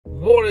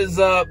What is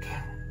up?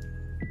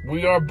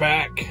 We are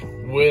back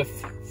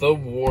with The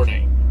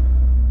Warning.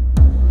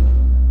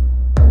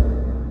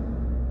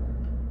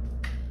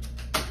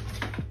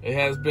 It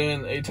has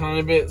been a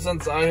tiny bit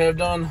since I have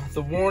done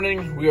The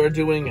Warning. We are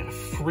doing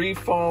Free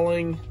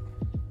Falling.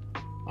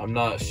 I'm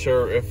not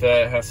sure if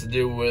that has to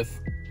do with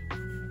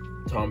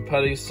Tom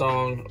Petty's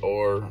song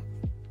or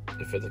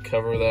if it's a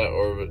cover of that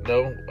or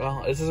no.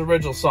 Well, it's his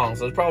original song,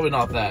 so it's probably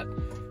not that.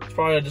 It's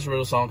probably just a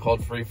original song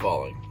called Free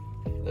Falling.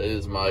 That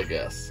is my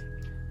guess.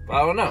 But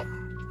I don't know.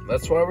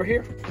 That's why we're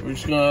here. We're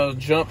just gonna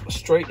jump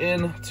straight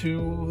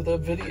into the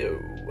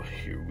video.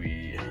 Here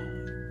we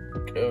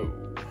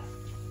go.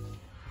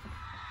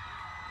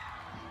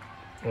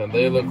 And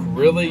they look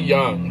really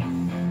young.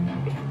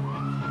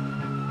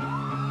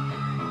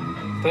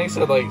 I think I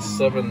said like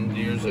 7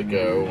 years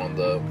ago on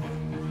the...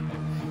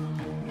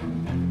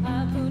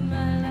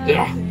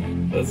 Yeah,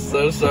 that's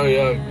so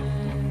young.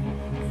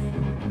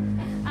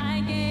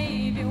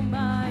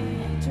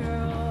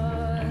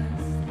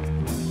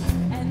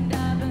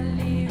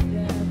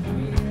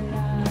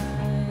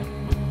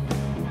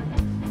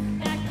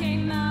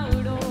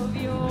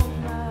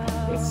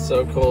 It's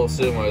so cool to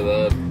see him like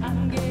that.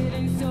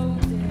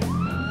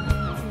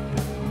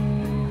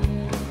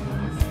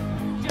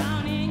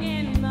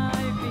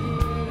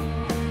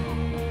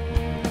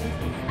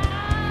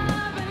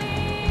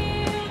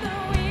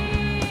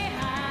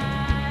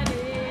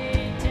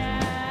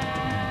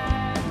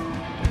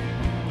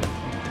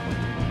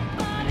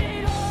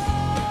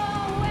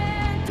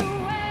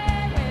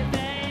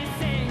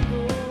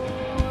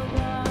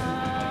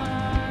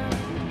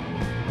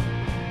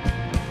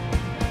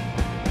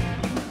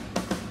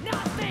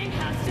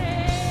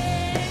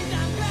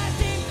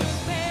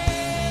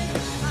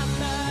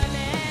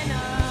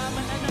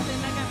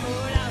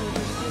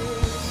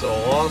 So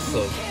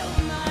awesome.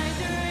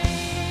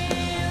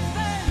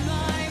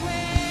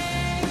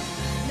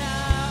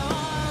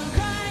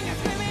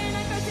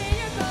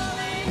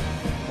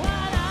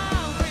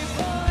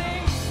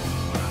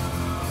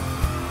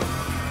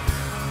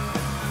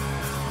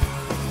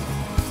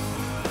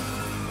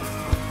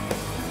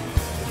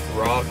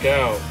 Rock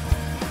out.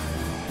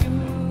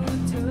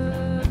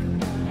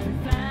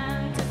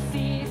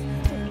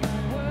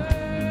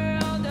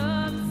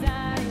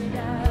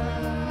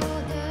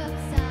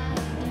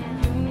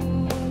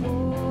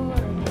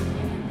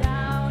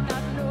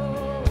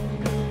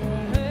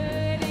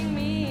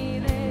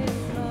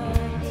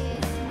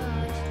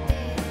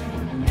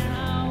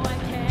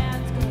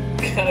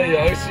 How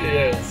young she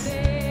is.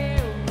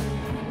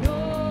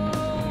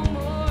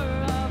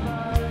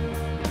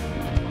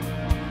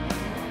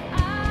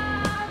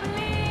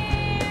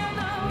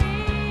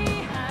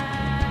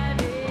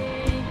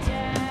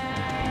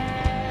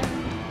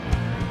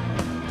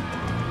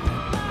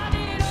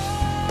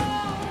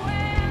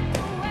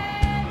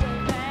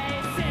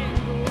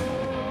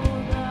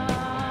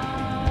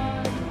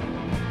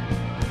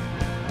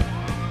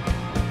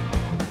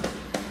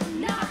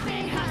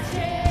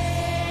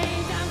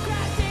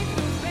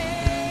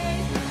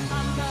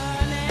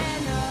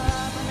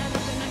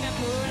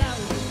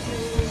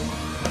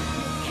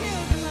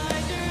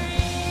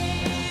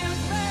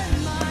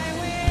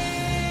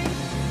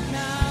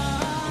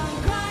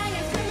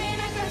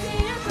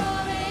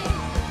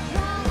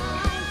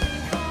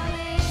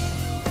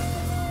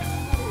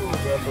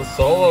 Got the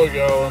solo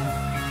going.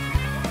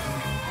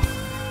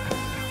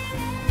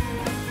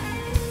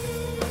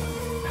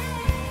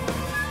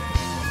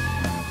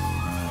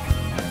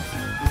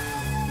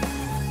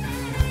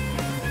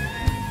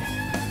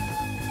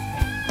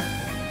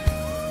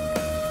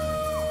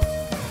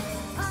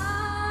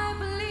 I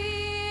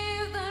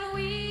believe that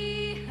we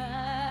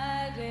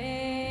had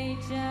a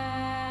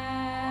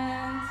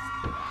chance,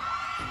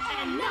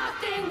 and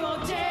nothing will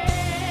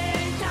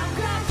change. I'm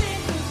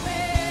crashing through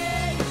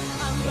space.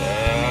 I'm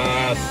burning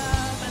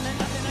up, and there's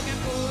nothing I can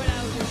put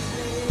out of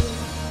place.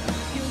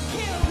 You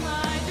killed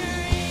my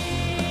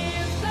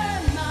dreams,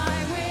 burned my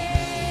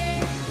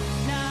wings.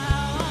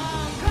 Now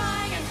I'm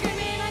crying and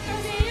screaming, I can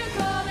see you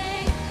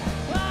calling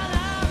while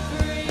I'm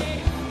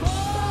free.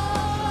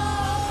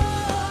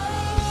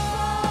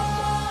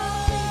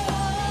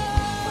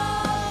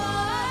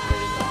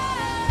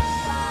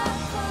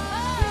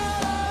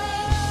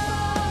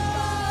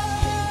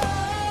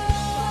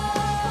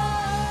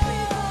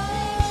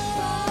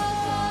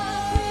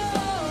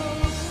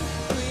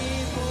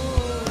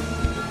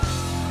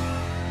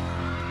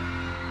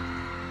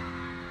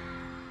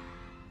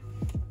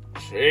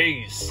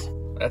 Jeez.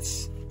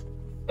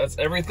 That's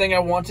everything I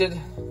wanted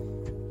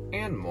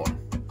and more.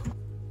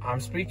 I'm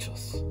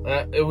speechless.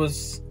 It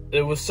was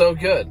so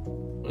good.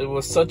 It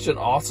was such an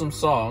awesome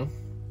song.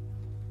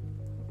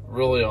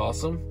 Really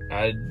awesome.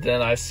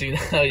 Then I seen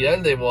how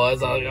young they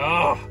was. I was like,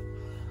 oh.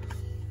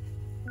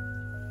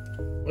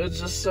 It's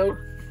just so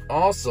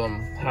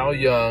awesome how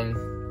young.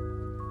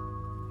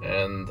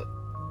 And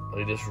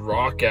they just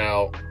rock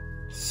out.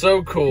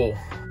 So cool.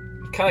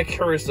 Kind of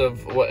curious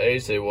of what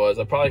age they was.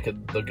 I probably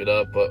could look it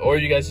up, but or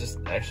you guys just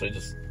actually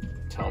just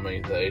tell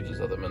me the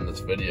ages of them in this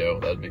video.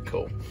 That'd be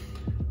cool.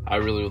 I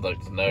really would like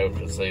to know,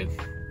 because they're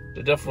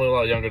definitely a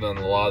lot younger than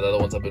a lot of the other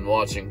ones I've been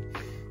watching.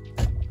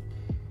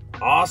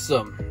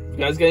 Awesome. If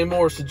you guys got any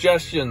more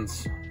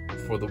suggestions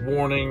for The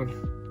Warning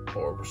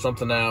or for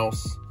something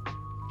else,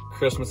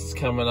 Christmas is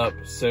coming up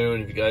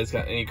soon. If you guys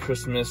got any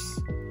Christmas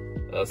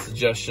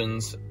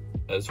suggestions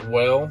as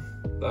well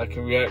that I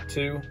can react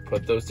to,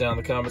 put those down in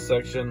the comment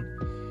section.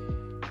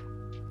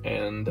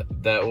 And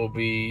that will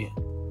be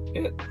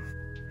it.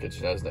 Catch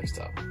you guys next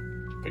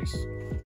time. Peace.